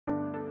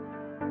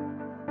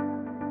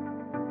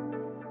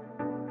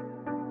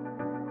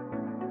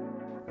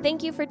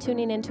Thank you for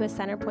tuning into a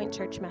Centerpoint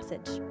Church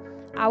message.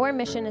 Our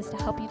mission is to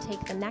help you take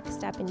the next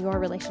step in your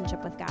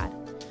relationship with God.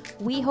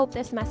 We hope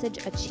this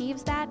message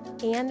achieves that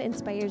and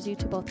inspires you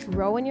to both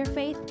grow in your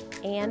faith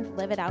and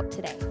live it out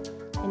today.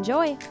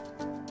 Enjoy.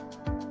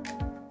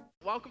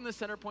 Welcome to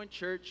Centerpoint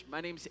Church.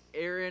 My name's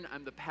Aaron.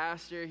 I'm the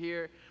pastor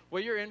here.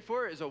 What you're in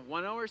for is a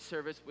 1-hour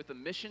service with a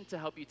mission to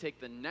help you take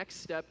the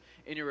next step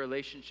in your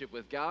relationship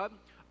with God.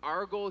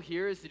 Our goal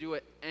here is to do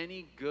what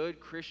any good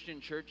Christian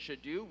church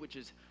should do, which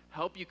is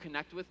help you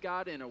connect with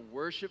God in a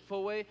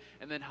worshipful way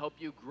and then help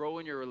you grow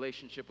in your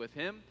relationship with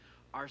Him.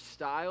 Our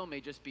style may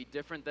just be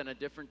different than a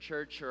different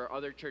church or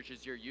other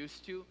churches you're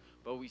used to,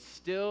 but we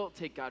still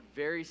take God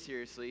very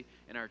seriously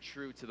and are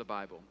true to the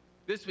Bible.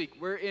 This week,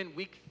 we're in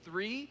week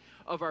 3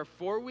 of our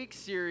 4-week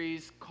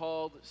series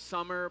called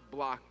Summer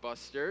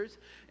Blockbusters,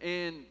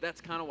 and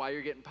that's kind of why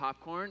you're getting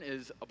popcorn,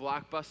 is a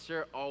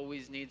blockbuster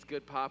always needs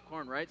good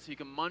popcorn, right? So you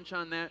can munch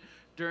on that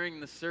during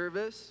the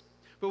service.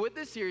 But with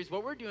this series,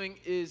 what we're doing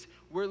is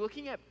we're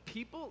looking at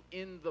people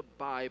in the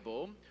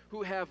Bible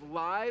who have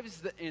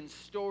lives and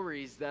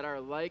stories that are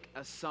like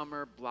a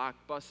summer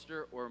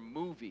blockbuster or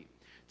movie.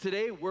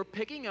 Today, we're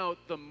picking out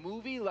the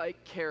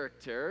movie-like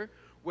character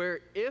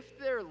where if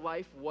their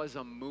life was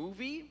a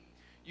movie,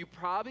 you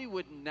probably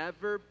would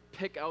never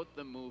pick out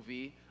the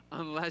movie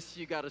unless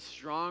you got a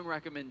strong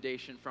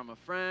recommendation from a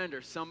friend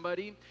or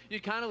somebody.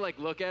 You'd kind of like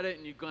look at it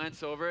and you'd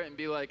glance over it and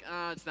be like,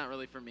 it's not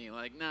really for me.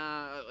 Like,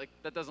 nah, like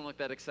that doesn't look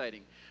that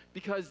exciting.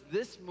 Because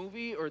this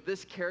movie or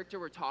this character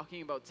we're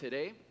talking about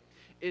today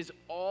is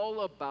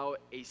all about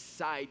a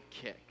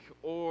sidekick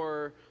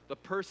or the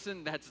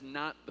person that's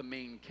not the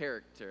main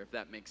character, if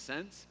that makes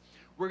sense.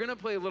 We're going to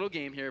play a little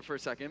game here for a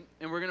second,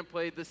 and we're going to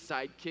play the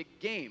sidekick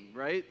game,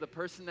 right? The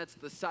person that's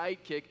the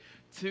sidekick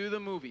to the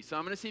movie. So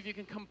I'm going to see if you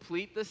can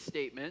complete the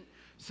statement.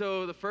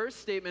 So the first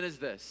statement is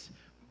this: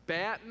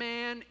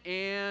 Batman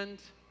and...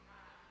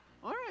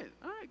 All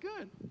right,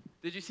 good.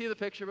 Did you see the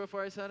picture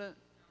before I said it?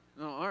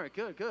 No, all right,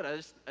 good.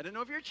 I didn't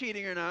know if you're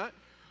cheating or not.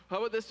 How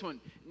about this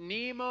one?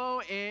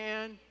 Nemo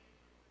and...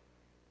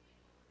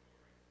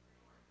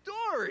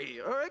 Dory.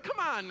 All right, come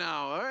on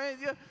now, all right?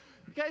 Yeah.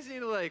 You guys need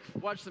to like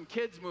watch some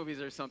kids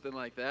movies or something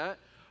like that.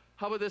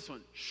 How about this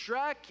one?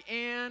 Shrek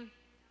and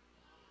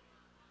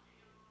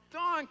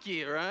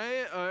Donkey,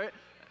 right? All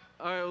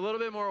right, a little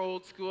bit more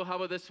old school. How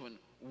about this one?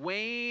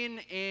 Wayne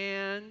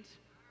and...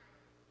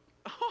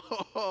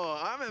 Oh,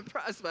 I'm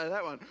impressed by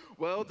that one.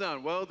 Well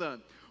done. Well,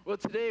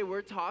 today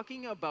we're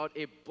talking about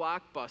a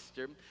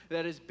blockbuster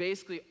that is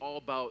basically all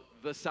about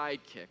the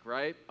sidekick,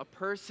 right? A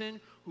person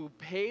who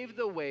paved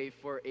the way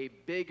for a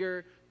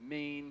bigger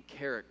main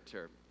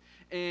character.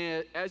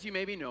 And as you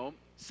maybe know,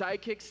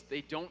 sidekicks,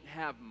 they don't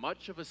have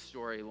much of a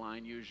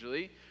storyline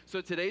usually.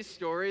 So today's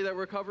story that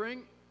we're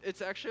covering, it's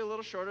actually a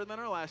little shorter than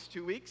our last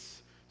 2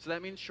 weeks. So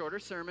that means shorter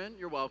sermon.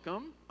 You're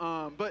welcome.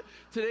 But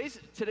today's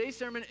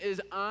sermon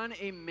is on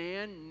a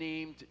man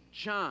named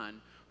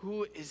John,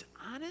 who is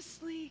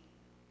honestly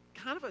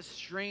kind of a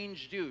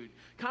strange dude,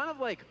 kind of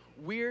like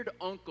weird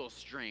Uncle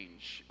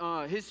Strange.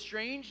 His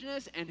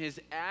strangeness and his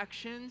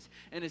actions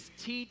and his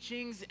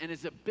teachings and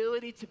his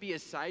ability to be a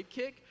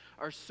sidekick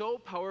are so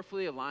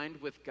powerfully aligned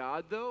with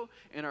God, though,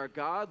 and are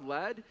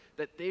God-led,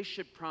 that they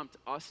should prompt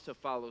us to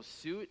follow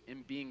suit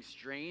in being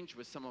strange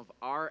with some of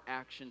our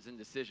actions and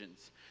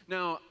decisions.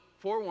 Now,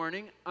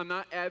 forewarning, I'm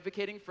not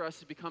advocating for us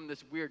to become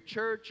this weird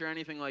church or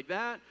anything like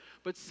that,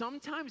 but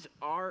sometimes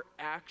our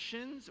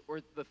actions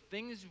or the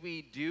things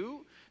we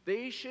do,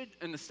 they should,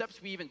 and the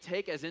steps we even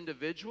take as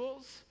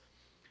individuals,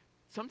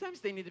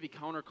 sometimes they need to be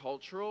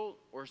countercultural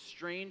or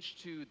strange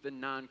to the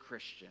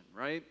non-Christian,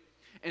 right?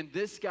 And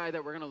this guy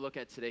that we're going to look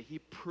at today, he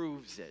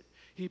proves it.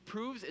 He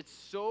proves it's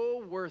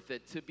so worth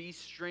it to be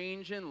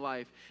strange in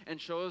life and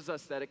shows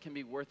us that it can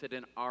be worth it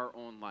in our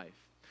own life.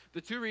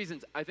 The 2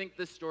 reasons I think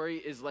this story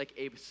is like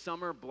a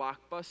summer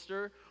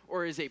blockbuster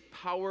or is a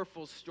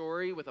powerful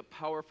story with a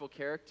powerful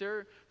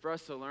character for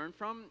us to learn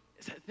from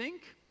is I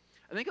think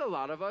a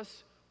lot of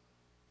us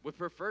would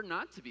prefer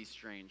not to be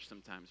strange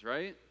sometimes,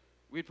 right?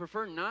 We'd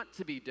prefer not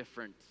to be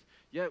different.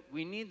 Yet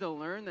we need to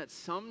learn that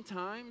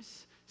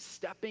sometimes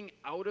stepping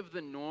out of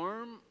the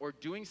norm or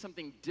doing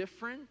something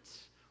different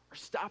or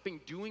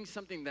stopping doing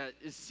something that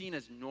is seen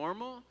as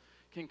normal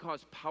can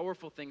cause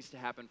powerful things to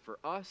happen for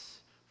us,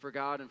 for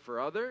God, and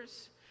for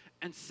others.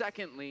 And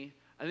secondly,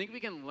 I think we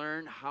can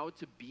learn how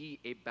to be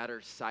a better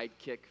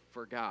sidekick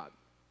for God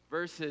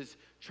versus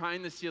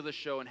trying to steal the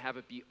show and have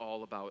it be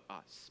all about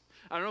us.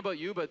 I don't know about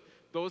you, but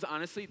those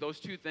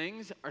 2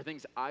 things are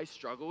things I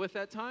struggle with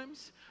at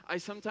times. I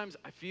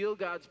feel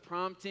God's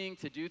prompting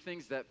to do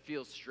things that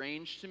feel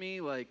strange to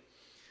me, like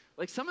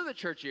some of the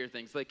churchier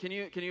things. Like, can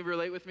you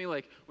relate with me?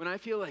 Like, when I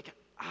feel like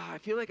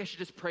I should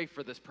just pray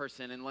for this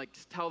person and like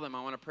tell them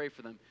I want to pray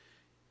for them.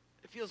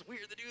 It feels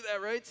weird to do that,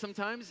 right?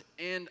 Sometimes,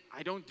 and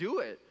I don't do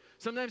it.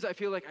 Sometimes I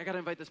feel like I got to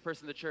invite this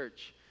person to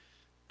church.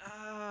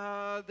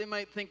 They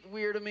might think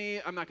weird of me.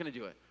 I'm not going to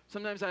do it.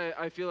 Sometimes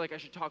I feel like I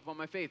should talk about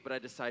my faith, but I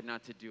decide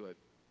not to do it.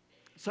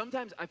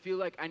 sometimes I feel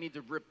like I need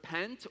to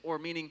repent, or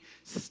meaning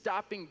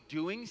stopping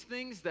doing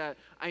things that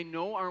I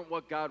know aren't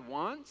what God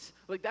wants.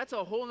 Like, that's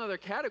a whole nother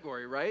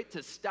category, right?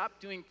 To stop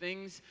doing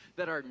things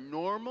that are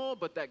normal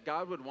but that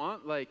God would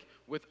want, like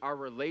with our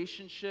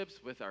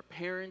relationships, with our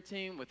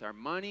parenting, with our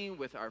money,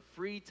 with our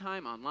free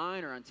time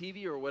online or on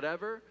TV or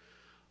whatever.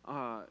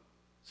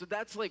 So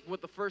that's like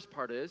what the first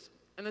part is.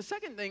 And the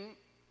second thing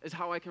is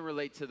how I can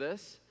relate to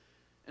this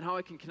and how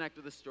I can connect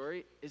with the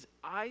story is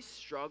I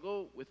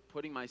struggle with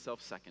putting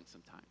myself second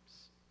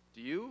sometimes.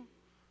 Do you?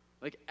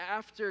 Like,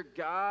 after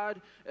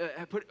God,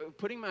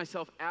 putting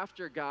myself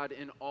after God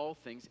in all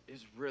things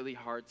is really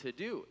hard to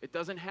do. It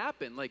doesn't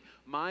happen. Like,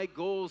 my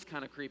goals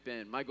kind of creep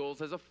in. My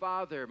goals as a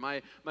father,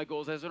 my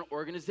goals as an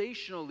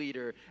organizational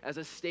leader, as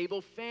a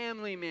stable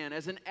family man,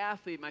 as an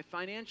athlete, my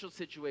financial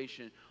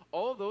situation.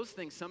 All those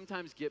things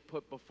sometimes get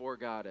put before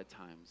God at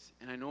times.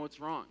 And I know it's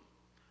wrong.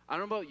 I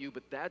don't know about you,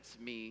 but that's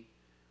me.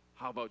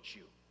 How about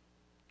you?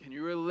 Can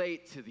you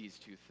relate to these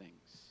two things?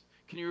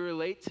 Can you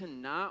relate to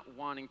not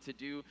wanting to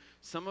do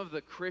some of the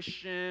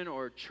Christian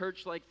or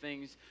church-like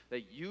things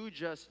that you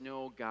just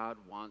know God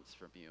wants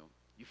from you?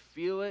 You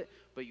feel it,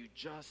 but you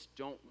just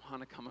don't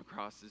want to come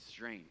across as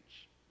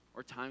strange.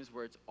 Or times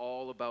where it's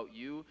all about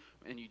you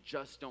and you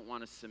just don't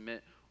want to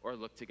submit or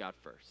look to God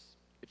first.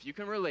 If you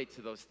can relate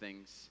to those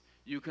things,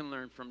 you can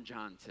learn from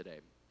John today,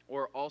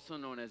 or also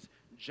known as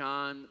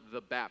John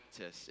the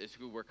Baptist is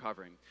who we're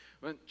covering.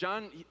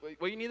 John,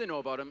 what you need to know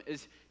about him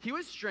is he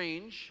was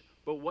strange,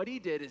 but what he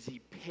did is he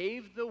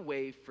paved the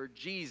way for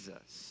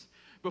Jesus.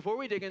 Before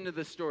we dig into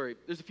the story,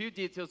 there's a few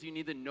details you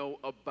need to know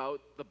about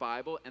the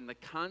Bible and the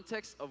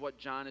context of what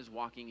John is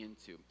walking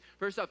into.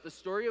 First off, the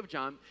story of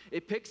John,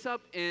 it picks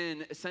up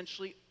in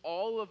essentially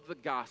all of the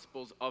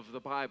Gospels of the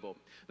Bible.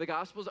 The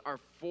Gospels are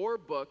 4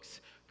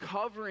 books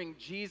covering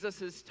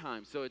Jesus'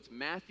 time. So it's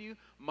Matthew,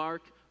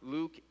 Mark,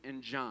 Luke,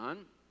 and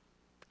John.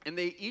 And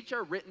they each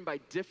are written by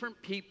different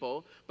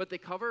people, but they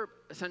cover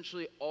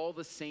essentially all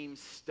the same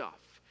stuff.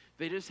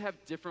 They just have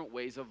different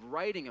ways of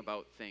writing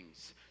about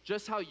things.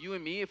 Just how you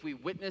and me, if we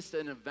witnessed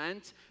an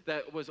event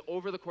that was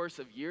over the course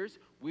of years,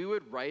 we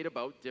would write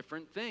about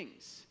different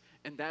things.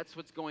 And that's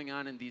what's going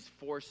on in these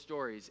 4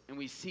 stories. And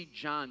we see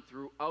John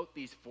throughout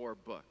these 4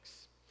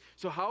 books.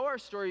 So how our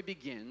story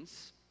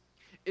begins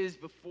is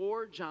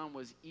before John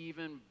was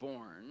even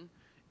born,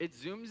 it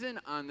zooms in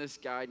on this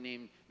guy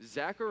named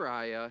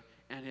Zechariah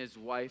and his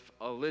wife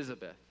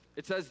Elizabeth.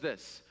 It says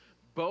this: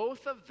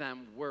 both of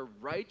them were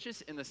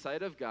righteous in the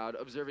sight of God,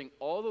 observing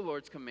all the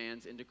Lord's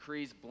commands and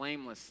decrees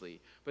blamelessly.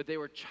 But they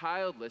were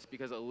childless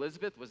because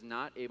Elizabeth was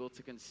not able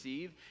to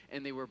conceive,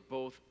 and they were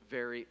both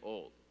very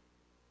old.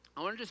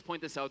 I want to just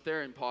point this out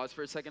there and pause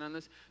for a second on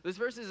this. This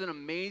verse is an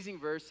amazing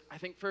verse, I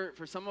think, for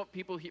some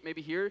people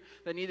maybe here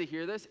that need to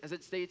hear this, as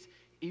it states,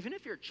 even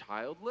if you're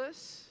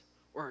childless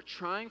or are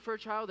trying for a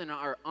child and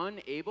are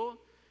unable,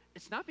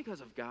 it's not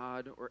because of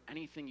God or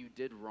anything you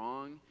did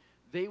wrong.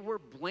 They were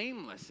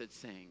blameless, it's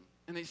saying,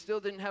 and they still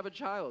didn't have a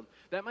child.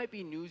 That might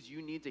be news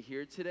you need to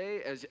hear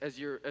today as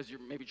you're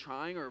maybe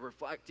trying or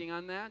reflecting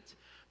on that,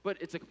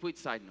 but it's a complete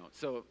side note,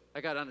 so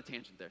I got on a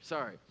tangent there,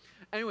 sorry.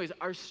 Anyways,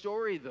 our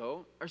story,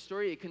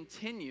 it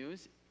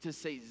continues to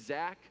say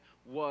Zach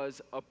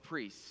was a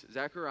priest.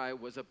 Zechariah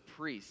was a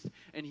priest,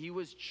 and he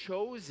was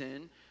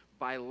chosen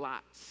by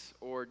lots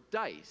or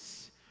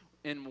dice.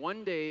 And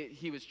one day,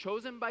 he was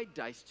chosen by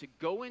dice to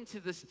go into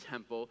this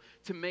temple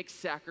to make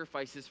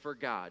sacrifices for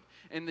God.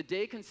 And the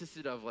day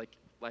consisted of like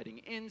lighting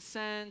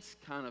incense,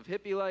 kind of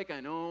hippie-like, I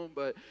know,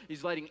 but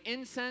he's lighting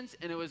incense,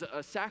 and it was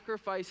a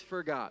sacrifice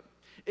for God.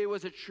 It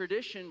was a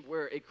tradition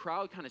where a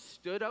crowd kind of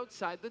stood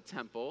outside the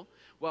temple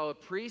while a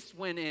priest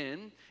went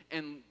in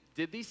and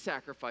did these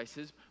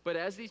sacrifices. But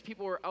as these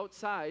people were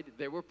outside,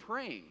 they were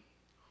praying.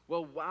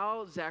 Well,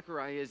 while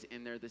Zechariah is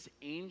in there, this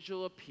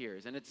angel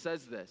appears, and it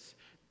says this.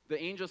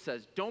 The angel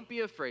says, "Don't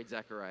be afraid,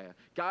 Zechariah.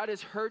 God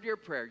has heard your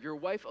prayer. Your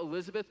wife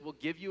Elizabeth will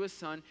give you a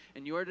son,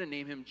 and you are to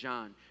name him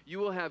John. You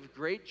will have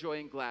great joy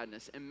and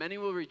gladness, and many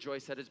will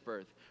rejoice at his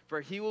birth. For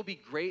he will be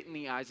great in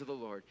the eyes of the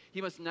Lord.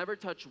 He must never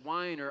touch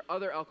wine or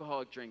other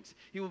alcoholic drinks.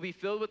 He will be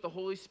filled with the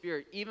Holy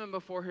Spirit even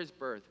before his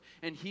birth,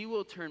 and he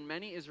will turn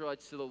many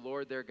Israelites to the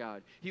Lord their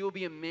God. He will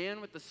be a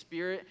man with the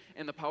spirit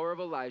and the power of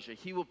Elijah.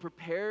 He will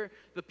prepare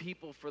the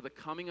people for the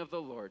coming of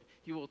the Lord.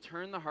 He will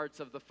turn the hearts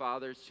of the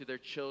fathers to their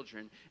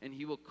children, and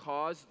he will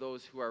cause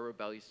those who are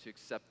rebellious to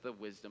accept the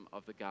wisdom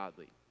of the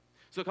godly."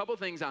 So a couple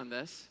things on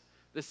this.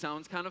 This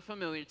sounds kind of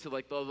familiar to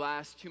like the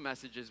last 2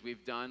 messages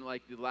we've done,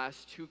 like the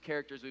last 2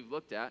 characters we've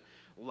looked at.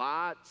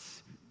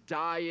 Lots,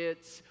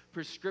 diets,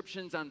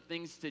 prescriptions on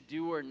things to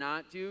do or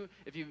not do.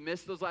 If you've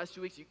missed those last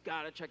 2 weeks, you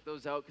gotta check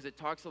those out because it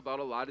talks about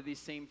a lot of these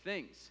same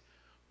things.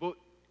 But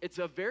it's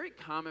a very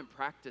common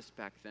practice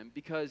back then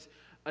because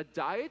a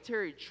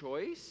dietary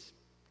choice,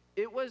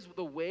 it was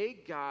the way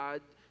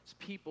God's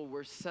people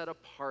were set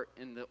apart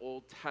in the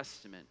Old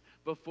Testament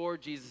before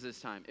Jesus'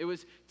 time. It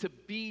was to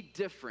be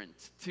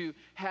different, to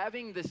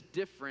having this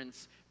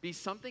difference be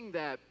something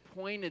that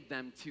pointed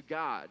them to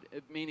God,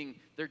 meaning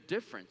they're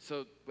different,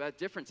 so that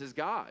difference is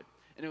God.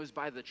 And it was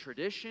by the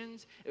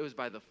traditions, it was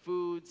by the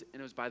foods, and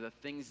it was by the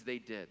things they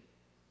did.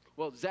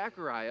 Well,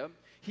 Zechariah,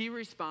 he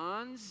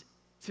responds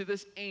to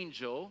this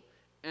angel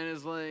and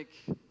is like,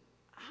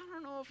 I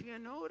don't know if you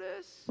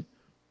notice,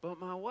 but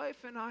my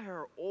wife and I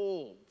are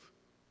old.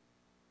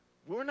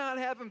 We're not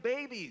having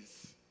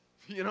babies.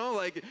 You know,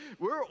 like,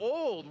 we're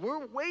old.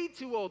 We're way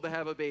too old to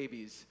have a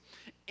babies.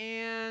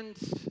 And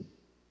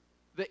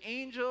the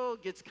angel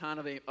gets kind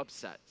of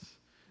upset.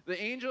 The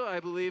angel,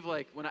 I believe,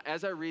 like,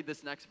 as I read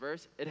this next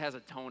verse, it has a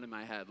tone in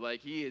my head. Like,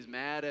 he is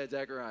mad at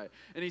Zechariah.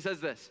 And he says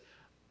this,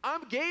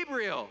 I'm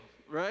Gabriel,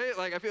 right?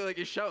 Like, I feel like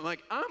he's shouting,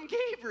 like, I'm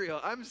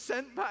Gabriel. I'm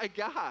sent by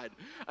God.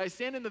 I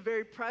stand in the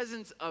very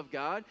presence of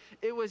God.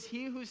 It was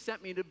he who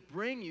sent me to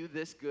bring you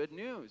this good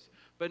news.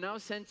 But now,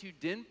 since you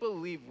didn't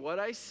believe what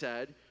I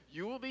said,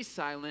 you will be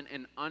silent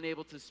and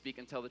unable to speak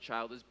until the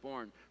child is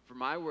born. For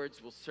my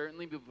words will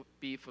certainly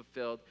be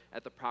fulfilled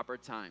at the proper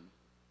time.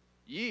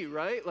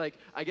 Right? Like,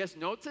 I guess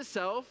note to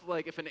self,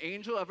 like, if an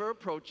angel ever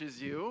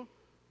approaches you,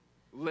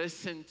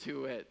 listen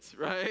to it,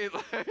 right?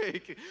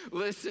 Like,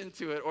 listen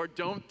to it, or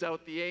don't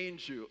doubt the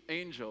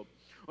angel.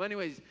 Well,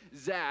 anyways,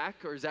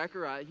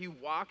 Zechariah, he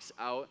walks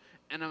out,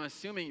 and I'm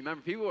assuming,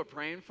 remember, people were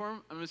praying for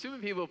him. I'm assuming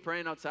people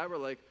praying outside were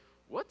like,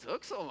 what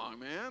took so long,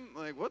 man?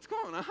 Like, what's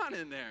going on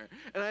in there?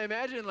 And I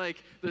imagine,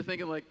 like, they're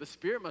thinking, like, the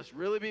Spirit must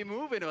really be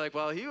moving. They're like,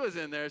 while he was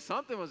in there,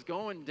 something was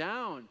going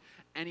down.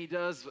 And he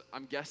does,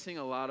 I'm guessing,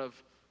 a lot of,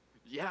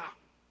 yeah,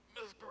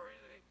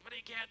 but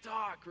he can't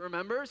talk,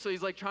 remember? So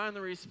he's, like, trying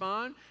to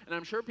respond. And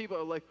I'm sure people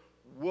are like,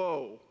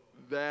 whoa,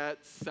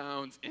 that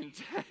sounds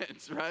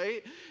intense,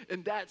 right?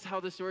 And that's how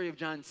the story of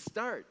John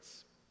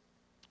starts.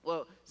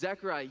 Well,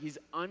 Zechariah, he's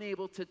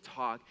unable to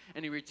talk,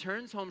 and he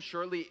returns home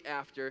shortly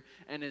after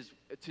and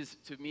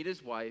to meet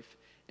his wife,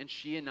 and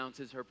she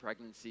announces her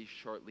pregnancy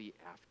shortly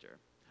after.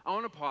 I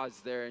want to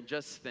pause there and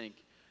just think,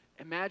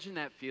 imagine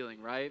that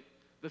feeling, right?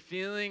 The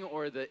feeling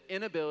or the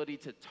inability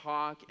to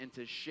talk and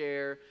to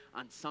share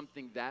on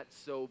something that's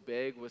so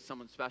big with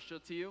someone special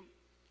to you.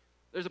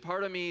 There's a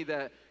part of me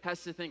that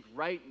has to think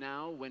right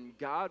now, when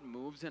God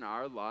moves in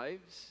our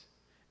lives,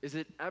 is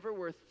it ever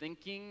worth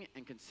thinking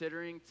and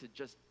considering to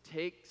just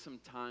take some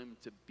time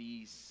to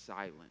be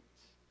silent,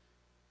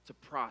 to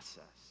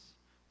process,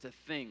 to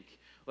think,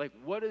 like,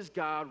 what does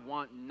God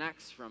want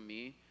next from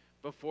me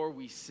before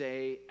we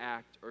say,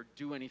 act, or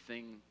do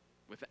anything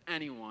with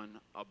anyone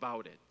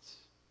about it?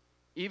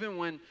 Even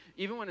when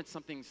it's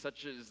something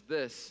such as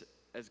this,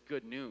 as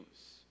good news.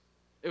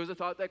 It was a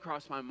thought that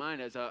crossed my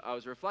mind as I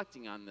was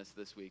reflecting on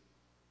this week.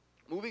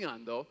 Moving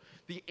on, though,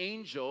 the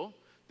angel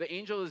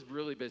is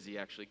really busy,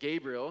 actually,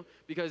 Gabriel,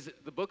 because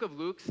the book of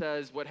Luke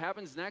says what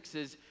happens next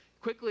is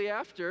quickly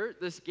after,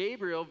 this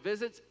Gabriel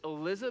visits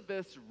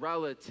Elizabeth's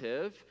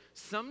relative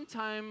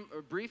sometime,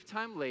 or brief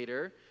time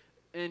later,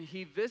 and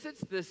he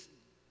visits this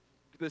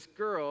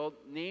girl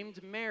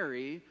named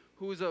Mary,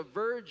 who's a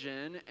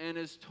virgin and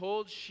is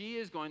told she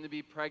is going to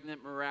be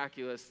pregnant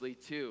miraculously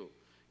too.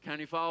 Can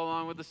you follow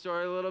along with the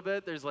story a little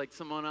bit? There's like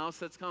someone else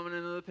that's coming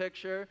into the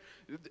picture.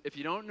 If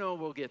you don't know,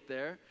 we'll get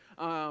there.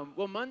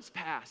 Well, months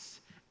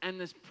pass, and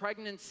this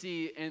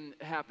pregnancy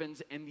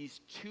happens, and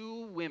these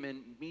two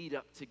women meet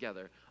up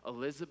together,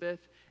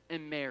 Elizabeth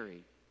and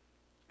Mary.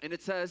 And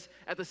it says,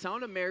 at the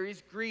sound of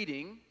Mary's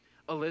greeting,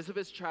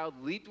 Elizabeth's child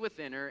leaped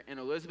within her, and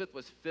Elizabeth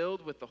was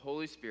filled with the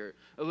Holy Spirit.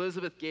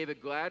 Elizabeth gave a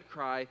glad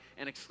cry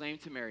and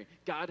exclaimed to Mary,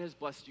 God has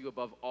blessed you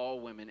above all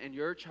women, and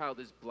your child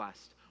is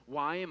blessed.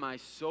 Why am I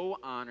so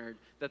honored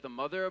that the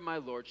mother of my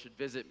Lord should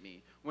visit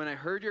me? When I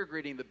heard your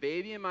greeting, the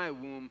baby in my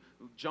womb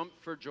jumped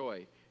for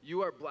joy.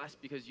 You are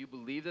blessed because you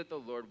believe that the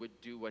Lord would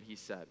do what he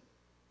said.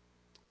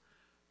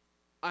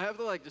 I have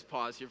to just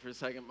pause here for a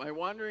second. My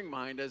wandering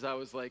mind as I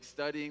was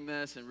studying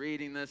this and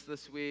reading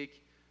this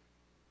week,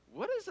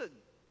 what does a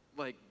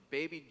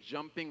baby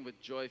jumping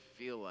with joy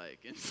feel like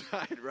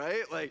inside,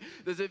 right?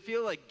 Does it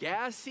feel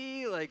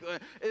gassy?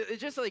 It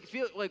just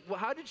feel well,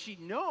 how did she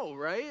know,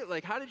 right?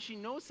 How did she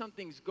know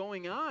something's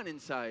going on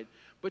inside?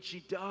 But she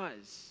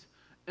does.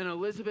 And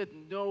Elizabeth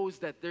knows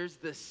that there's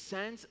this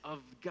sense of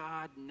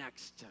God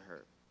next to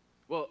her.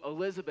 Well,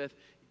 Elizabeth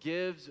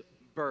gives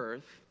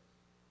birth,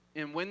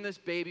 and when this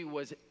baby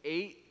was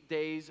 8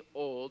 days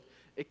old,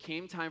 it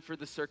came time for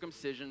the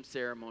circumcision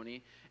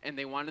ceremony, and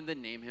they wanted to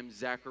name him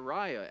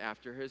Zechariah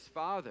after his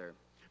father.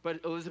 But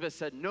Elizabeth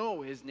said,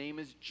 no, his name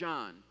is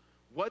John.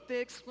 What,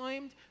 they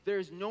exclaimed? There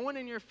is no one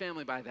in your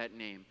family by that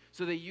name.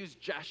 So they used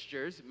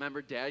gestures,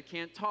 remember dad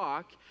can't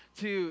talk,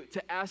 to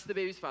ask the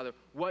baby's father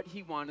what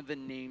he wanted the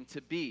name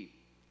to be.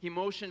 He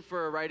motioned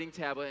for a writing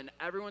tablet, and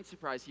everyone's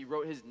surprised he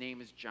wrote his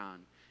name as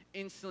John.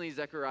 Instantly,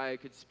 Zechariah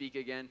could speak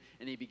again,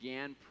 and he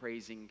began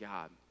praising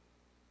God.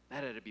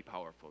 That had to be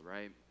powerful,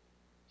 right?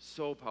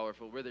 So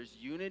powerful, where there's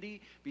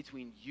unity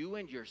between you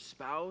and your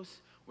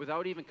spouse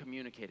without even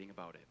communicating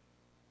about it.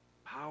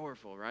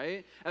 Powerful,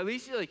 right? At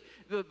least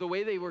the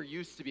way they were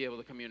used to be able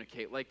to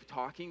communicate,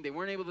 talking, they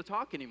weren't able to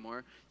talk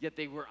anymore, yet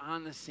they were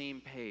on the same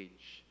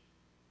page.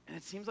 And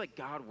it seems like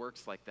God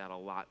works like that a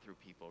lot through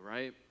people,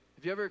 right?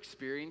 Have you ever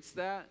experienced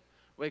that?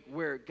 like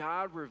where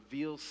God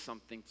reveals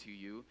something to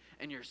you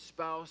and your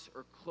spouse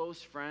or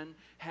close friend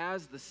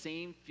has the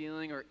same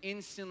feeling or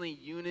instantly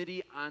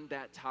unity on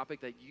that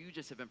topic that you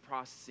just have been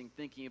processing,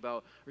 thinking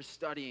about, or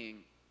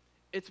studying.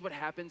 It's what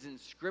happens in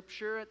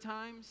Scripture at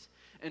times,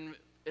 and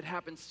it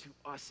happens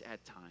to us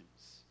at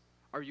times.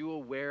 Are you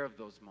aware of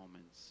those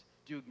moments?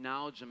 Do you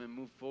acknowledge them and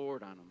move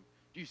forward on them?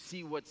 Do you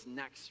see what's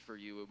next for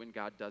you when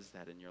God does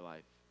that in your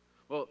life?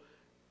 Well,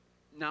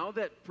 now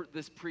that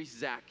this priest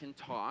Zach can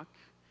talk,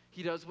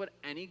 he does what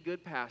any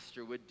good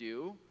pastor would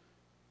do.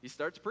 He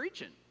starts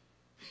preaching.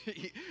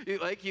 he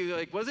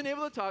wasn't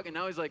able to talk, and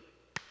now he's like,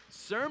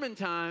 sermon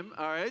time,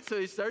 all right? So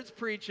he starts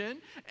preaching,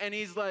 and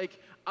he's like,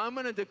 I'm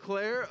going to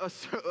declare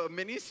a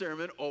mini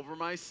sermon over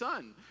my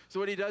son. So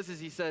what he does is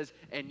he says,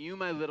 and you,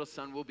 my little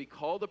son, will be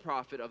called a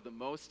prophet of the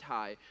Most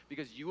High,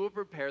 because you will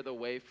prepare the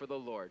way for the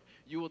Lord.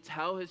 You will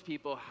tell his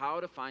people how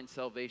to find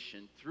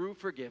salvation through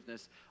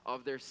forgiveness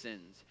of their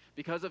sins.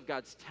 Because of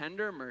God's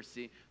tender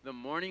mercy, the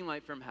morning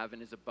light from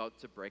heaven is about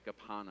to break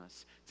upon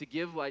us, to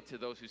give light to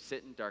those who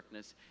sit in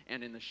darkness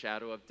and in the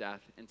shadow of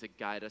death, and to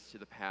guide us to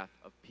the path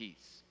of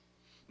peace.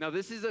 Now,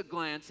 this is a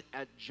glance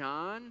at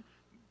John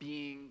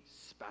being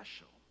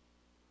special,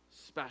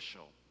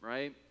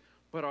 right?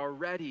 But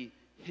already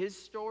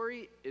his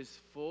story is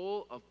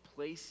full of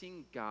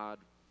placing God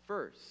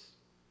first.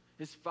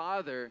 His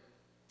father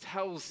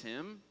tells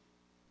him,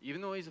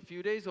 even though he's a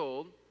few days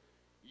old,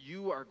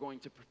 you are going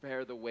to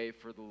prepare the way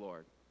for the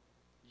Lord.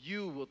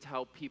 You will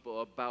tell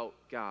people about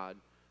God,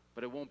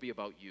 but it won't be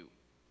about you.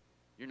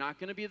 You're not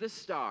going to be the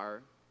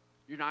star.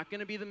 You're not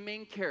going to be the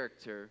main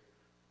character,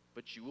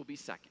 but you will be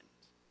second.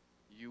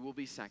 You will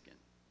be second.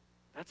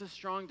 That's a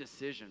strong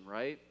decision,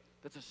 right?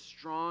 That's a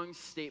strong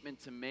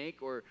statement to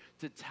make or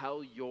to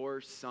tell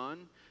your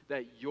son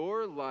that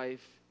your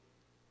life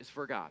is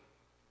for God.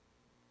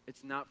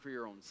 It's not for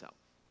your own self.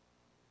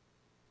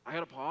 I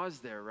got to pause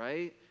there,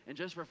 right? And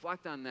just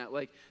reflect on that.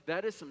 Like,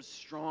 that is some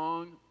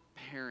strong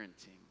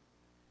parenting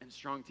and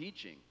strong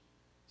teaching.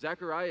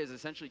 Zechariah is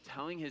essentially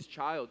telling his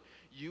child,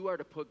 you are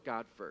to put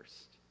God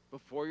first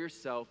before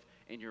yourself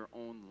and your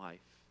own life.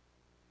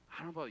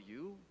 I don't know about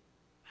you.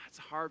 That's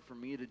hard for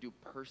me to do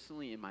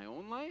personally in my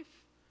own life.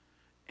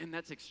 And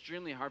that's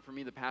extremely hard for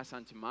me to pass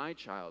on to my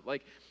child.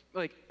 Like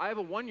I have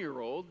a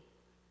 1-year-old,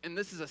 and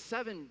this is a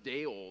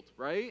 7-day-old,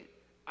 right?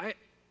 I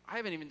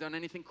haven't even done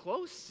anything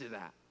close to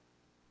that.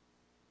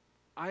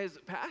 I, as a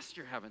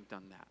pastor, haven't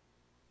done that.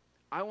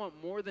 I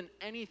want more than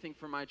anything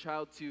for my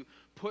child to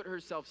put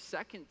herself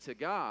second to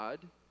God.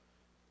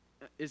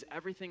 Is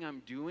everything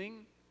I'm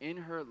doing in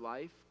her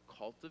life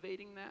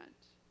cultivating that?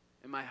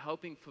 Am I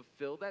helping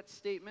fulfill that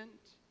statement?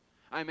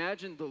 I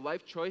imagine the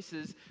life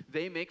choices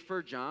they make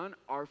for John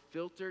are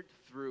filtered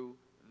through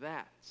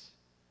that.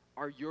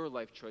 Are your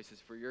life choices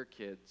for your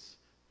kids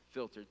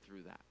filtered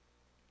through that?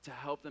 To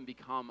help them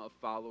become a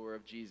follower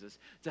of Jesus,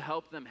 to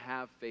help them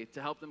have faith,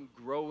 to help them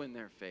grow in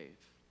their faith.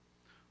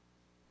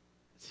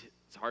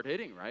 It's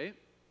hard-hitting, right?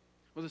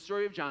 Well, the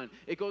story of John,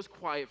 it goes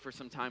quiet for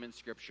some time in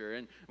Scripture.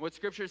 And what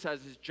Scripture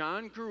says is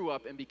John grew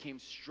up and became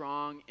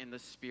strong in the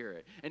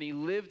Spirit. And he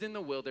lived in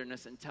the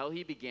wilderness until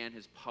he began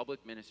his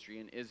public ministry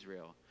in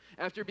Israel.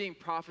 After being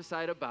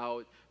prophesied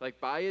about, like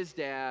by his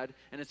dad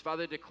and his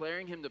father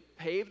declaring him to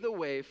pave the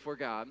way for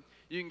God,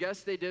 you can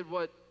guess they did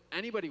what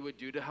anybody would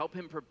do to help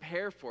him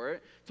prepare for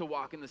it, to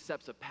walk in the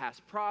steps of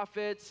past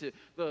prophets, to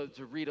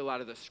read a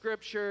lot of the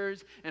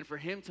Scriptures, and for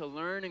him to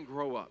learn and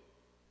grow up.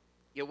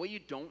 Yet what you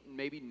don't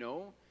maybe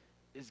know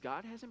is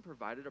God hasn't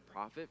provided a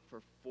prophet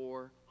for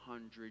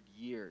 400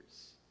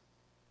 years.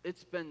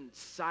 It's been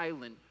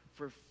silent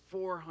for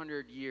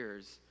 400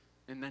 years,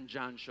 and then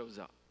John shows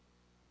up.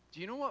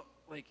 Do you know what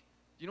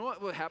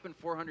happened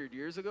 400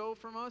 years ago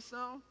from us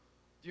now?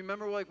 Do you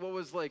remember what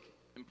was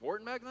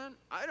important back then?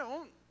 I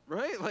don't,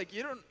 right?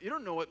 You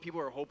don't know what people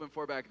were hoping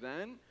for back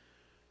then.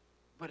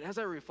 But as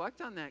I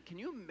reflect on that, can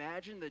you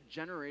imagine the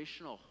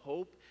generational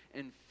hope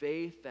and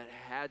faith that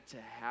had to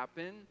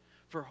happen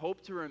for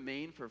hope to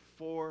remain for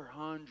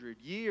 400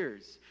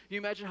 years? Can you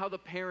imagine how the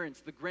parents,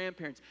 the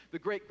grandparents, the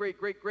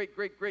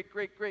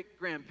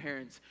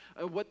great-great-great-great-great-great-great-grandparents,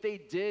 what they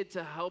did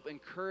to help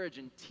encourage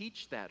and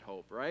teach that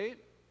hope, right?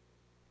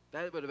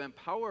 That would have been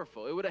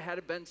powerful. It would have had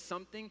to been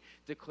something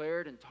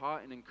declared and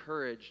taught and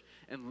encouraged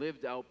and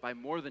lived out by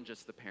more than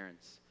just the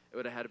parents. It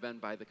would have had to been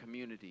by the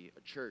community,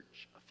 a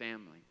church, a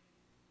family.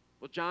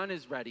 Well, John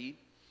is ready,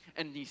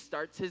 and he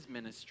starts his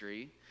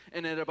ministry.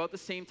 And at about the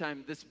same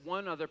time, this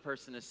one other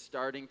person is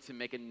starting to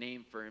make a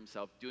name for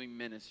himself doing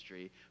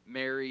ministry.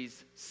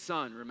 Mary's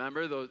son.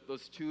 Remember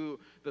those two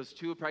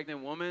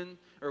pregnant women?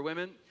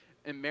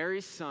 And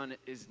Mary's son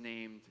is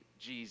named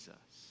Jesus.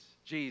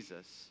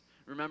 Jesus.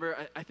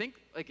 Remember, I think,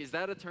 is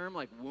that a term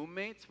like womb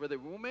mates? Were they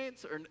womb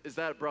mates, or is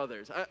that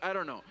brothers? I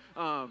don't know.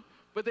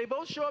 But they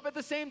both show up at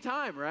the same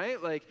time, right?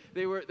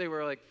 They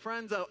were like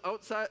friends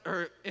outside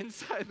or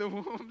inside the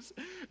wombs,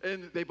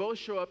 and they both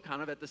show up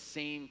kind of at the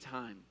same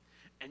time.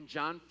 And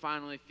John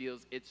finally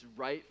feels it's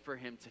right for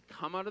him to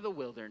come out of the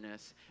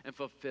wilderness and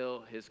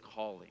fulfill his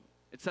calling.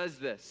 It says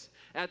this: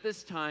 "At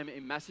this time, a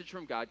message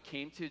from God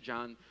came to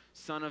John,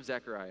 son of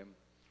Zechariah,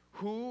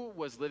 who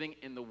was living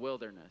in the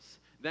wilderness.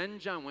 Then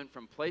John went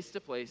from place to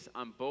place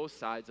on both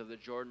sides of the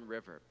Jordan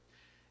River."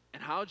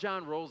 And how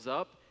John rolls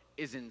up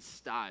is in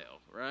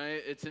style,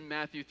 right? It's in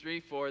Matthew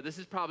 3:4. This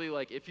is probably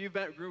like, if you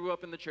grew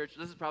up in the church,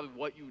 this is probably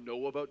what you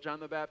know about John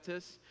the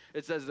Baptist.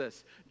 It says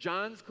this: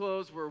 "John's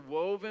clothes were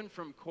woven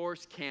from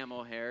coarse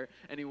camel hair,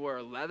 and he wore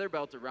a leather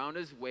belt around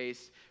his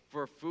waist.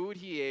 For food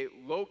he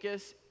ate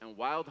locusts and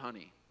wild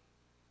honey."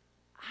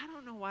 I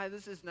don't know why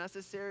this is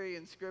necessary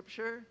in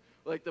Scripture,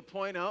 like to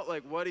point out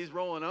like what he's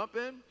rolling up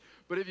in.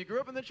 But if you grew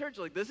up in the church,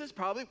 like this is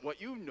probably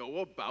what you know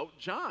about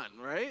John,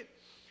 right?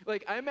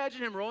 Like I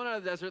imagine him rolling out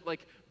of the desert,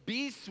 like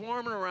bees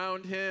swarming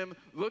around him,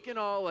 looking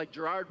all like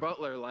Gerard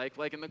Butler like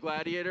in The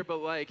Gladiator,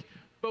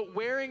 but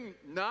wearing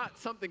not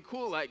something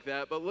cool like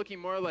that, but looking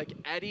more like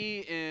Eddie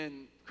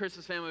in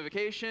Christmas Family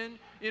Vacation,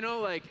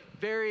 like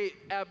very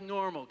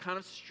abnormal, kind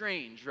of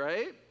strange,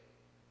 right?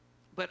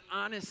 But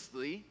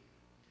honestly,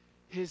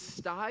 his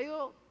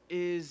style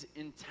is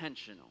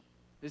intentional.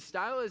 His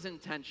style is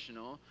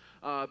intentional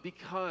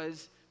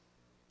because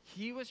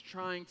he was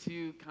trying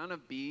to kind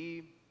of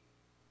be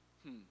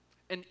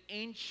an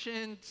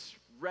ancient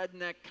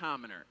redneck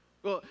commoner.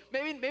 Well,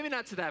 maybe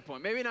not to that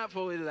point, maybe not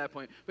fully to that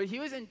point, but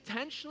he was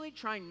intentionally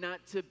trying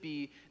not to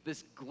be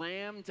this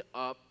glammed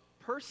up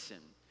person.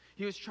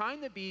 He was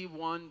trying to be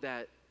one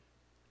that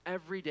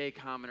everyday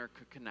commoner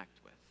could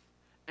connect with,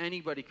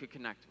 anybody could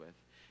connect with,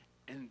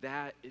 and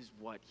that is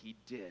what he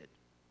did.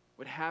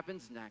 What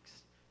happens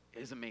next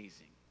is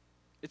amazing.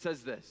 It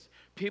says this: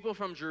 "People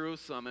from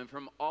Jerusalem and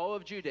from all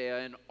of Judea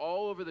and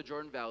all over the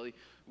Jordan Valley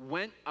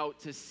went out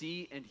to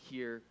see and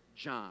hear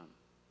John.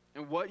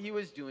 And what he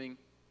was doing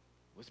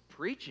was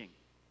preaching.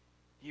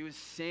 He was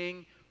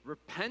saying,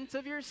 'Repent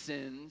of your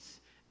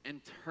sins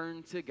and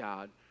turn to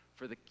God,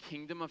 for the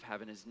kingdom of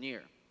heaven is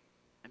near.'"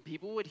 And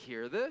people would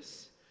hear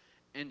this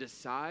and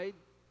decide,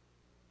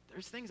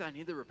 there's things I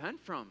need to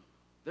repent from.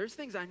 There's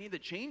things I need to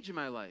change in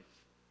my life.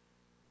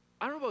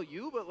 I don't know about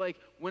you, but like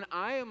when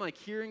I am like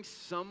hearing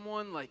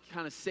someone like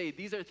kind of say,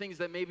 these are things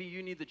that maybe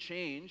you need to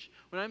change,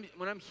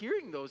 when I'm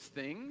hearing those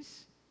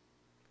things,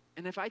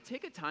 and if I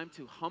take a time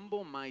to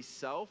humble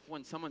myself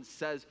when someone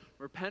says,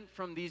 repent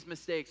from these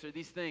mistakes or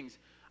these things,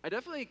 I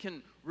definitely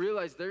can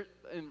realize there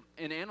and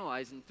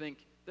analyze and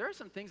think, there are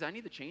some things I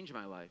need to change in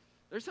my life.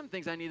 There's some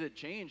things I need to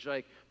change,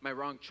 like my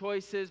wrong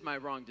choices, my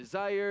wrong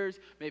desires,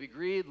 maybe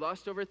greed,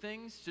 lust over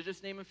things, to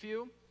just name a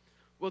few.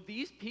 Well,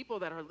 these people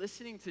that are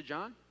listening to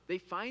John, they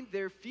find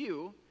their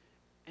few,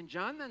 and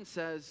John then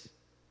says,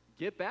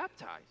 get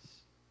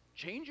baptized.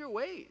 Change your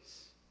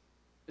ways.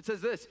 It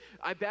says this: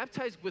 "I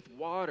baptize with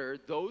water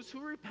those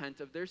who repent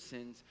of their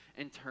sins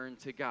and turn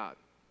to God."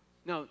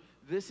 Now,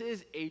 this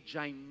is a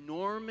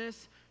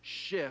ginormous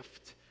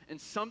shift and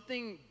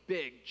something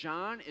big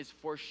John is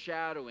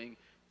foreshadowing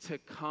to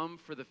come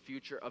for the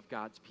future of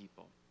God's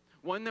people.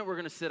 One that we're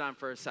going to sit on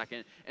for a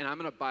second, and I'm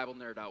going to Bible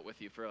nerd out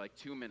with you for like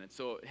 2 minutes,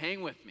 so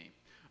hang with me.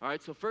 All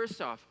right, so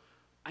first off,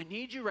 I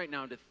need you right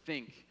now to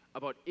think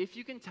about if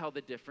you can tell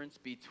the difference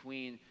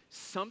between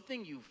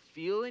something you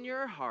feel in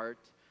your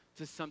heart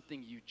to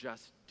something you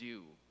just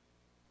do.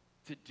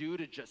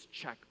 To just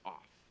check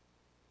off.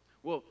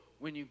 Well,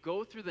 when you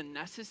go through the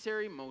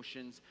necessary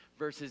motions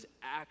versus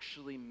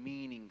actually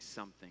meaning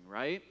something,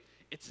 right?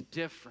 It's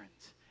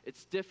different.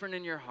 It's different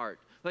in your heart.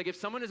 Like if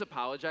someone is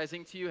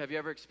apologizing to you, have you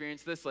ever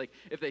experienced this? Like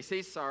if they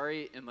say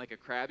sorry in like a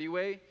crabby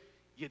way,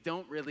 you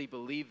don't really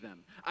believe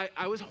them.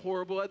 I was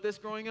horrible at this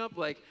growing up.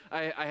 Like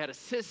I had a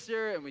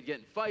sister and we'd get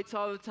in fights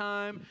all the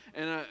time.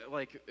 And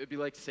it'd be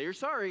like, say you're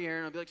sorry,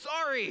 Aaron. I'd be like,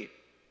 sorry.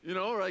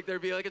 Or like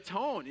there'd be like a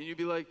tone and you'd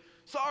be like,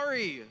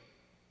 sorry.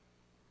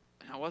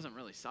 And I wasn't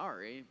really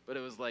sorry, but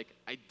it was like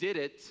I did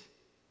it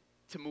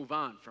to move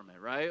on from it,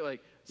 right?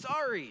 Like,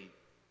 sorry.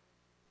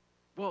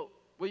 Well,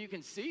 what you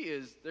can see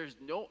is there's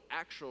no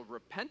actual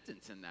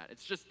repentance in that.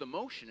 It's just the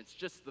motion. It's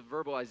just the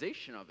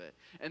verbalization of it.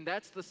 And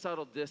that's the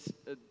subtle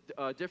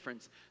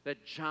difference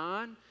that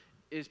John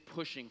is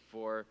pushing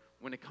for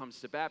when it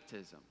comes to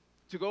baptism.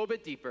 To go a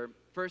bit deeper,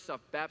 first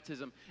off,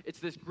 baptism, it's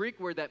this Greek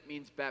word that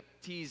means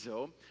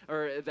baptizo,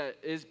 or that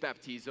is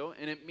baptizo,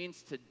 and it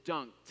means to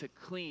dunk, to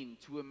clean,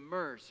 to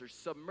immerse, or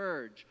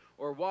submerge,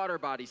 or water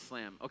body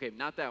slam. Okay,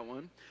 not that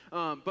one.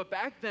 But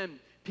back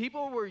then,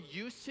 people were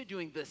used to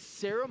doing the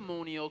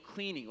ceremonial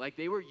cleaning. Like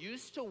they were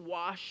used to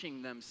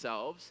washing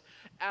themselves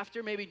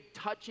after maybe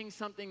touching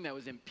something that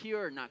was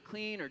impure, or not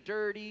clean, or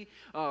dirty,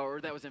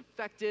 or that was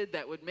infected,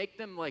 that would make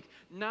them like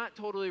not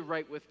totally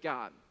right with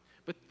God.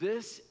 But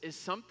this is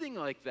something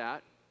like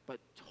that, but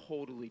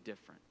totally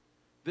different.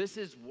 This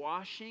is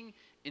washing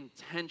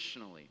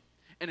intentionally.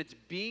 And it's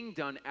being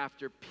done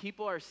after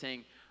people are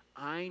saying,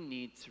 I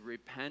need to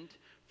repent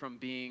from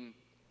being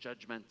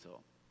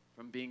judgmental,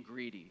 from being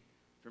greedy,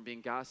 from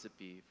being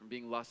gossipy, from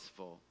being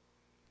lustful.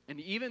 And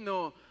even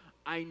though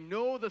I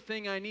know the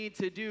thing I need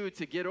to do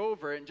to get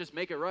over it and just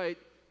make it right,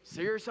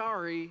 say you're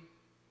sorry,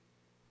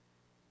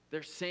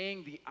 they're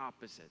saying the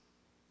opposite.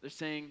 They're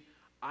saying,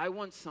 I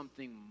want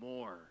something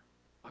more.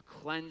 a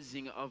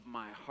cleansing of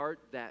my heart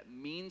that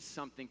means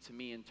something to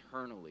me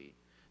internally,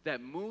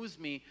 that moves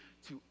me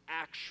to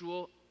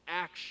actual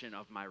action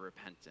of my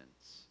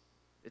repentance.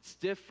 It's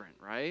different,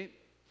 right?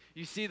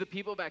 You see, the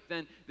people back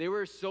then, they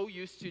were so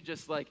used to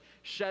just like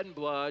shedding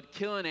blood,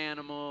 killing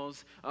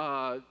animals,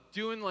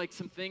 doing like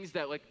some things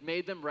that like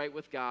made them right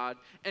with God.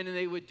 And then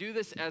they would do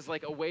this as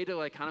like a way to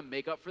like kind of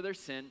make up for their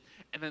sin.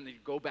 And then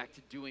they'd go back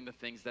to doing the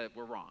things that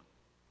were wrong.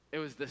 It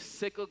was the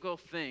cyclical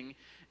thing,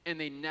 and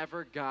they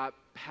never got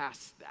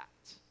past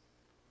that.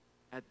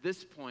 At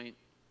this point,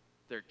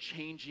 they're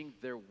changing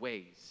their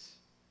ways.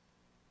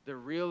 They're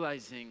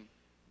realizing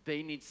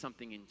they need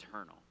something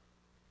internal.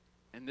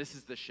 And this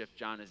is the shift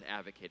John is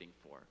advocating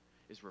for,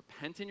 is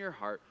repent in your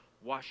heart,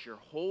 wash your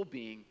whole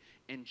being,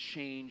 and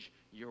change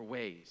your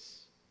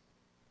ways.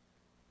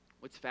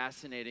 What's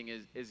fascinating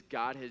is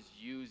God has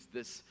used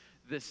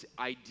this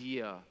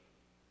idea,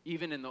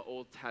 even in the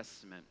Old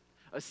Testament,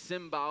 a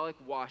symbolic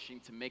washing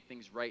to make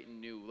things right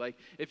and new. Like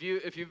if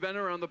you've been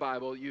around the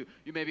Bible, you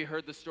maybe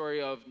heard the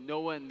story of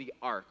Noah and the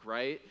ark,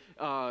 right?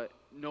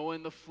 Noah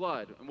and the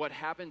flood. And what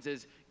happens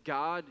is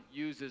God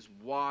uses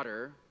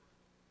water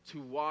to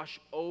wash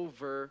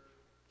over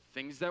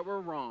things that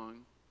were wrong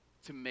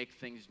to make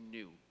things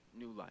new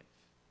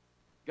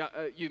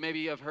life. You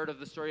maybe have heard of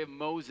the story of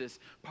Moses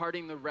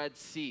parting the Red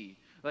Sea.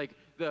 Like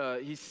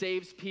he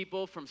saves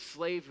people from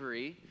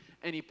slavery,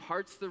 and he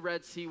parts the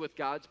Red Sea with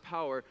God's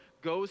power,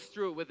 goes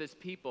through it with his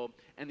people,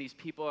 and these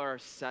people are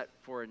set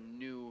for a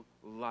new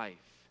life.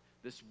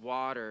 This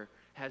water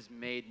has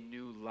made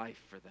new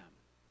life for them.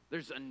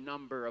 There's a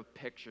number of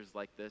pictures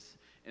like this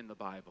in the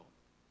Bible.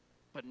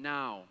 But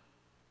now,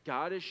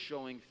 God is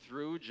showing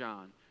through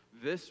John,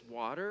 this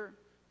water,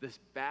 this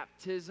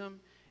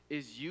baptism,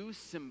 is you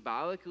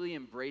symbolically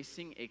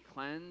embracing a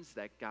cleanse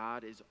that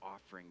God is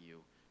offering you.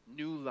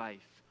 New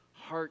life,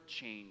 heart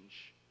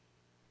change.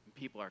 And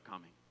people are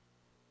coming.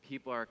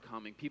 People are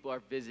coming. People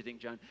are visiting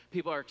John.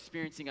 People are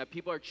experiencing it.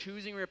 People are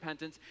choosing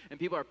repentance, and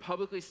people are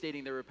publicly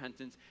stating their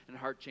repentance and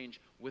heart change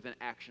with an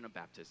action of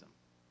baptism.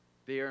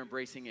 They are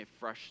embracing a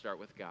fresh start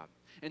with God.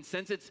 And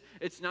since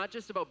it's not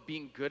just about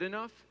being good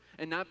enough,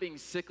 and not being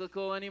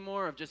cyclical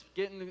anymore of just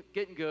getting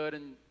good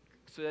and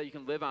so that you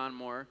can live on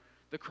more,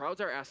 the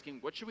crowds are asking,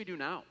 what should we do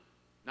now?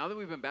 Now that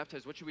we've been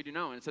baptized, what should we do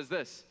now? And it says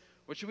this,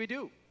 what should we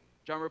do?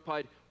 John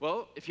replied,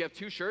 well, if you have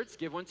 2 shirts,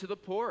 give one to the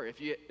poor.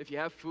 If you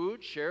have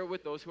food, share it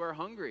with those who are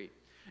hungry.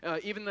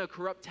 Even the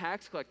corrupt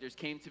tax collectors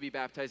came to be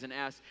baptized and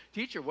asked,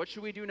 teacher, what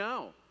should we do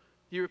now?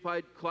 He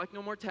replied, collect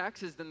no more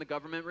taxes than the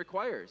government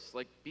requires.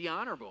 Like, be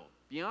honorable,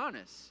 be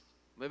honest,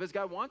 live as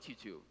God wants you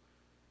to.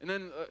 And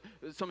then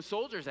some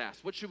soldiers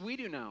asked, what should we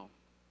do now?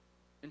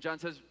 And John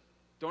says,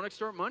 don't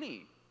extort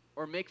money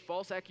or make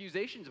false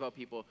accusations about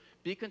people.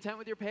 Be content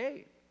with your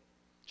pay.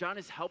 John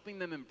is helping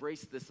them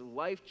embrace this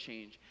life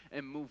change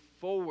and move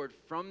forward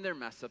from their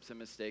mess ups and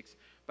mistakes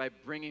by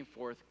bringing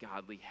forth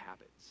godly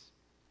habits.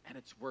 And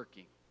it's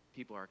working.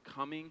 People are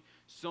coming,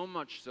 so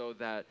much so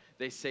that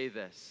they say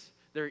this.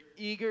 They're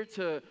eager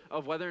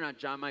of whether or not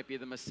John might be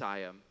the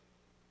Messiah.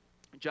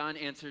 John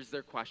answers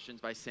their questions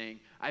by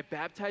saying, I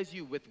baptize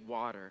you with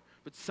water,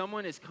 but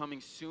someone is coming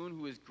soon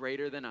who is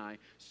greater than I,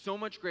 so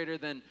much greater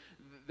than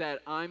that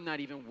I'm not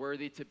even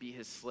worthy to be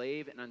his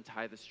slave and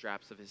untie the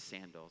straps of his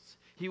sandals.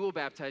 He will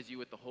baptize you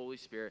with the Holy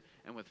Spirit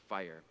and with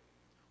fire.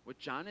 What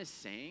John is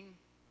saying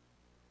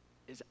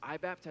is, I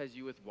baptize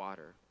you with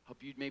water,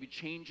 help you maybe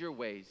change your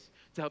ways,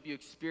 to help you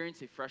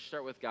experience a fresh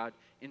start with God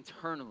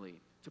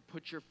internally, to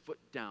put your foot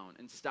down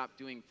and stop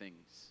doing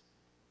things.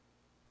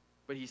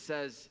 But he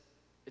says,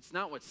 it's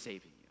not what's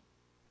saving you.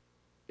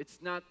 It's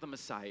not the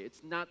Messiah.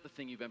 It's not the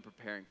thing you've been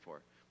preparing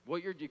for.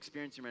 What you're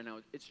experiencing right now,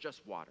 it's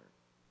just water.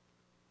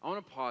 I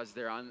want to pause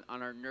there on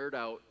our nerd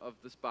out of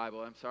this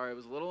Bible. I'm sorry, it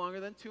was a little longer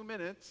than 2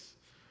 minutes.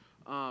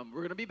 We're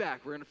going to be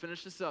back. We're going to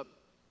finish this up.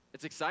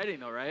 It's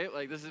exciting though, right?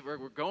 Like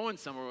we're going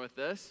somewhere with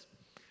this.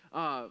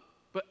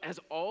 But as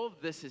all of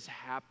this is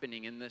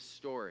happening in this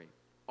story,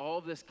 all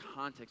of this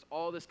context,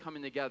 all this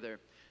coming together,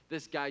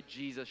 this guy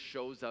Jesus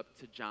shows up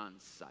to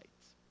John's sight.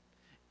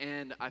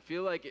 And I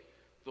feel like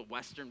the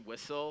Western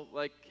whistle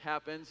like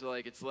happens.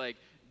 Like it's like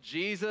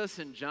Jesus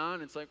and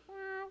John. It's like,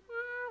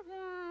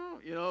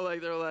 you know,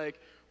 like they're like,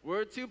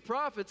 we're 2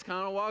 prophets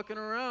kind of walking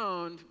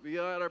around. We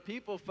got our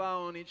people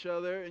following each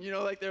other. And, you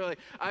know, like they're like,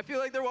 I feel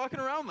like they're walking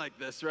around like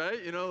this,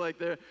 right? You know, like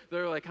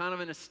they're like kind of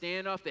in a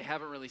standoff. They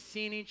haven't really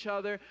seen each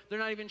other. They're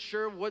not even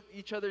sure what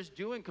each other's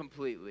doing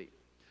completely.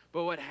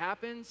 But what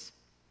happens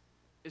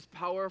is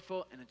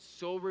powerful, and it's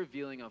so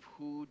revealing of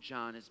who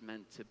John is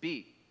meant to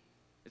be.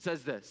 It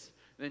says this,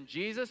 then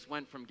Jesus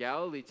went from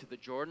Galilee to the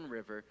Jordan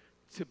River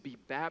to be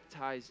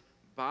baptized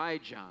by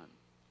John.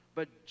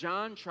 But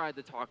John tried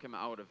to talk him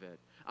out of it.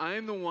 I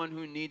am the one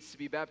who needs to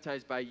be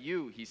baptized by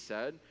you, he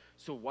said.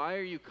 So why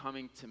are you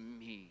coming to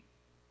me?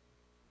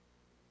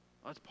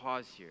 Let's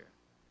pause here.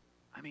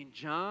 I mean,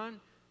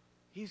 John,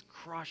 he's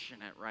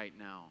crushing it right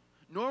now.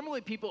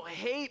 Normally people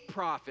hate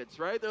prophets,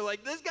 right? They're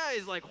like, this guy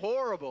is like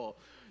horrible.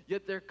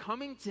 yet they're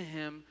coming to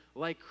him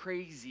like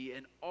crazy.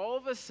 And all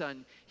of a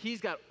sudden, he's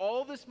got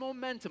all this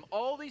momentum,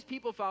 all these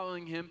people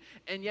following him,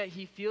 and yet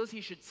he feels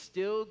he should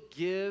still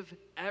give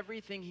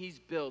everything he's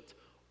built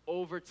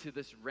over to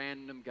this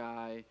random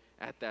guy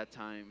at that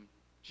time,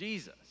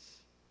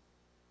 Jesus.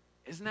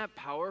 Isn't that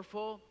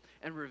powerful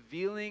and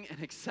revealing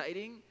and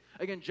exciting?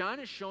 Again, John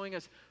is showing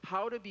us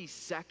how to be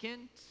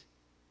second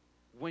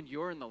when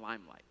you're in the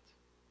limelight.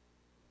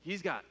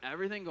 He's got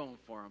everything going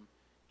for him,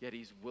 yet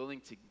he's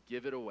willing to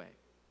give it away.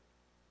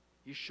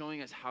 He's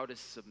showing us how to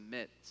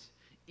submit,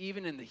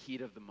 even in the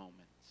heat of the moment.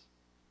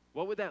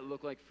 What would that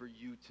look like for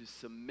you to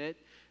submit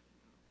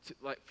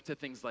to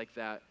things like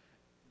that,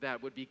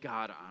 that would be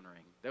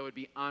God-honoring, that would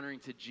be honoring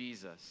to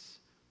Jesus?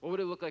 What would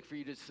it look like for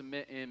you to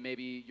submit in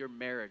maybe your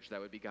marriage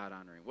that would be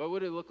God-honoring? What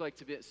would it look like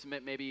to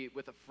submit maybe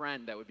with a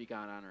friend that would be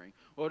God-honoring?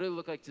 What would it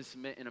look like to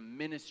submit in a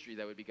ministry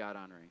that would be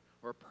God-honoring,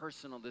 or a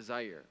personal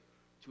desire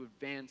to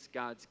advance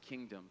God's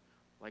kingdom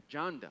like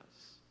John does?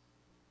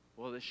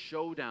 Well, the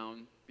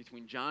showdown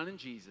between John and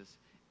Jesus,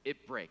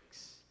 it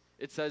breaks.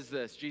 It says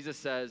this, Jesus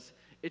says,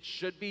 "It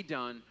should be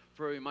done,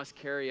 for we must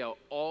carry out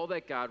all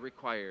that God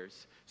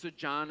requires." So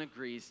John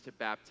agrees to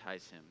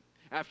baptize him.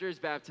 After his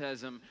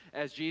baptism,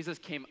 as Jesus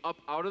came up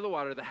out of the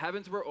water, the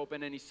heavens were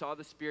open, and he saw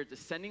the Spirit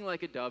descending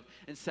like a dove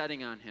and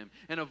setting on him.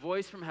 And a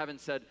voice from heaven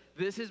said,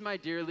 "This is my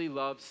dearly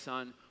loved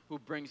Son, who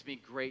brings me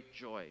great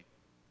joy."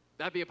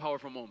 That'd be a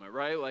powerful moment,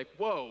 right? Like,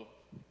 whoa,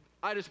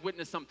 I just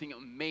witnessed something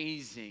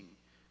amazing.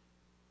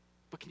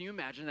 But can you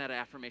imagine that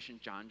affirmation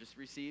John just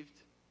received?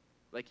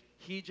 Like,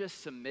 he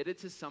just submitted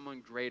to someone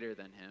greater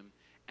than him,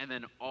 and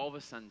then all of a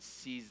sudden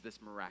sees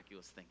this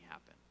miraculous thing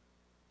happen.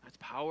 That's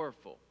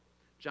powerful.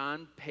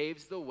 John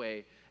paves the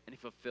way, and he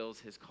fulfills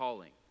his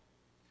calling.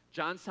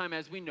 John's time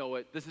as we know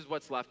it, this is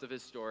what's left of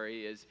his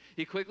story, is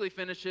he quickly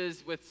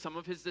finishes with some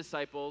of his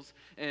disciples,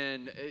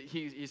 and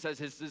he says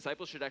his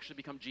disciples should actually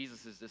become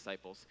Jesus'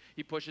 disciples.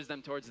 He pushes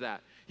them towards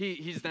that.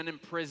 He's then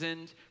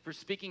imprisoned for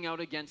speaking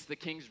out against the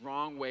king's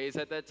wrong ways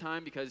at that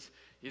time, because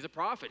he's a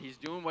prophet. He's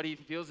doing what he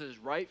feels is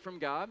right from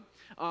God.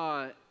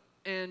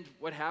 And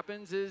what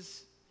happens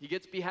is he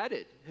gets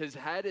beheaded. His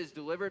head is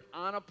delivered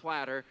on a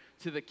platter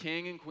to the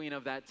king and queen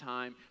of that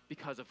time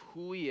because of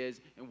who he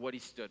is and what he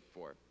stood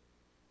for.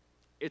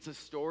 It's a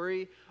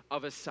story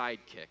of a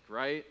sidekick,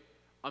 right?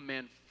 A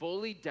man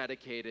fully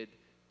dedicated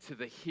to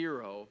the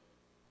hero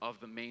of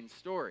the main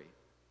story,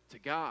 to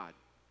God,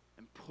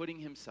 and putting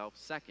himself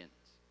second.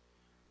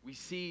 We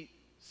see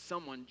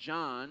someone,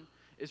 John,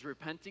 is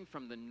repenting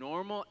from the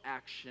normal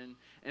action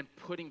and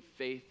putting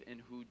faith in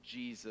who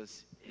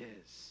Jesus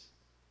is.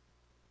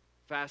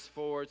 Fast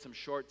forward some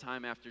short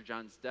time after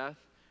John's death,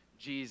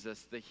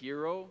 Jesus, the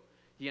hero,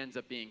 he ends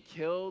up being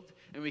killed,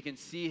 and we can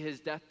see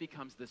his death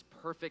becomes this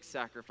perfect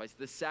sacrifice,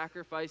 the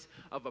sacrifice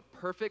of a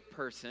perfect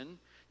person,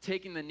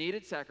 taking the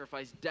needed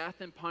sacrifice,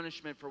 death and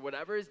punishment for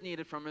whatever is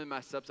needed from the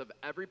mess-ups of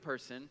every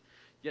person.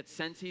 Yet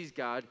since he's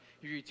God,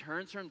 he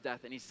returns from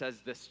death, and he says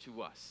this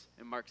to us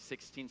in Mark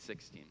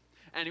 16:16.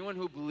 "Anyone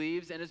who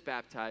believes and is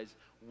baptized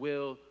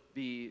will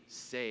be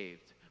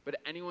saved, but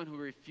anyone who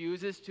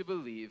refuses to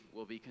believe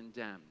will be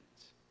condemned."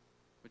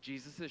 What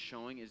Jesus is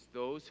showing is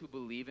those who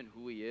believe in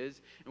who he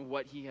is and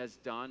what he has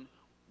done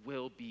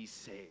will be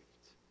saved.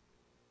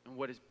 And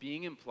what is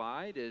being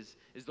implied is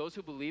those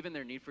who believe in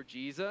their need for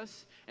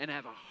Jesus and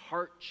have a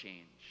heart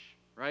change,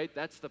 right?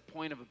 That's the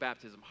point of a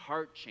baptism.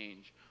 Heart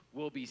change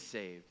will be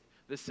saved.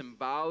 The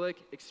symbolic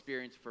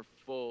experience for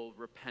full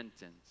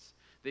repentance.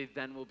 They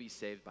then will be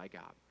saved by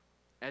God,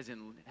 as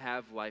in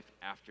have life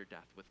after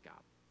death with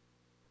God.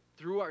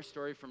 Through our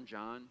story from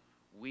John,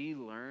 we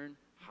learn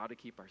how to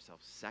keep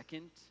ourselves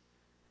second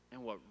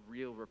and what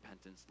real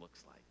repentance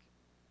looks like.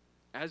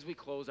 As we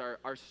close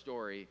our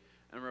story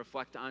and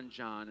reflect on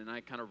John, and I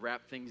kind of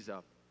wrap things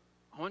up,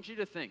 I want you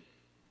to think,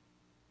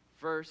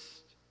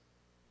 first,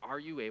 are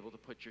you able to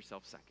put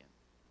yourself second?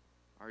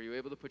 Are you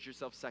able to put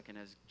yourself second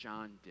as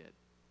John did?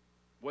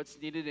 What's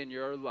needed in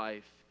your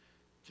life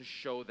to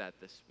show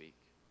that this week,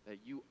 that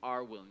you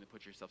are willing to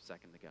put yourself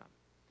second to God?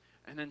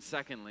 And then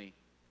secondly,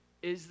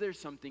 is there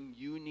something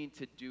you need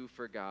to do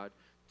for God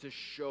to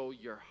show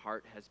your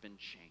heart has been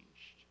changed?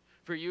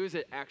 For you, is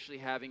it actually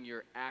having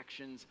your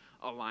actions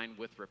align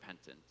with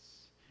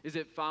repentance? Is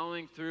it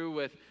following through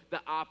with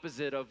the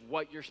opposite of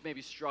what you're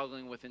maybe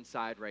struggling with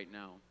inside right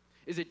now?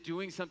 Is it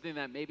doing something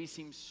that maybe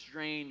seems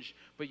strange,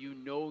 but you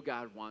know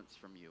God wants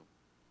from you?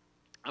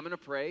 I'm going to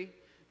pray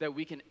that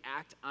we can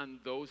act on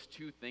those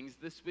two things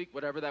this week,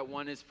 whatever that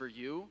one is for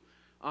you.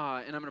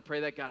 And I'm going to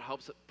pray that God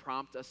helps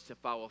prompt us to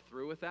follow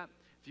through with that.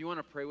 If you want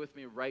to pray with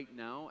me right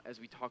now as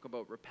we talk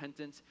about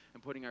repentance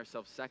and putting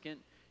ourselves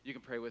second, you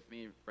can pray with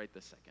me right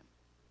this second.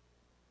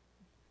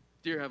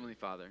 Dear Heavenly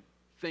Father,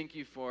 thank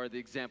you for the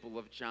example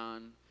of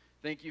John.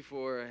 Thank you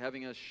for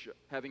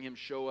having him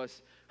show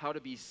us how to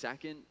be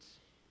second.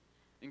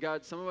 And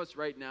God, some of us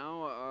right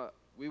now,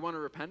 we want to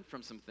repent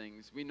from some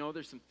things. We know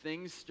there's some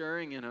things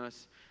stirring in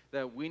us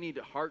that we need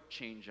heart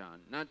change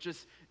on. Not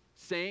just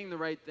saying the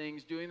right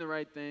things, doing the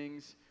right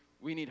things.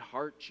 We need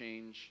heart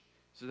change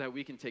so that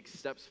we can take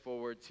steps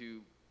forward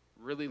to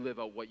really live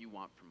out what you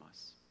want from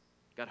us.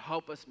 God,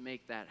 help us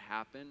make that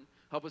happen.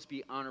 Help us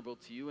be honorable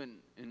to you in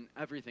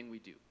everything we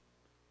do.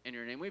 In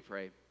your name we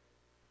pray.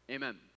 Amen.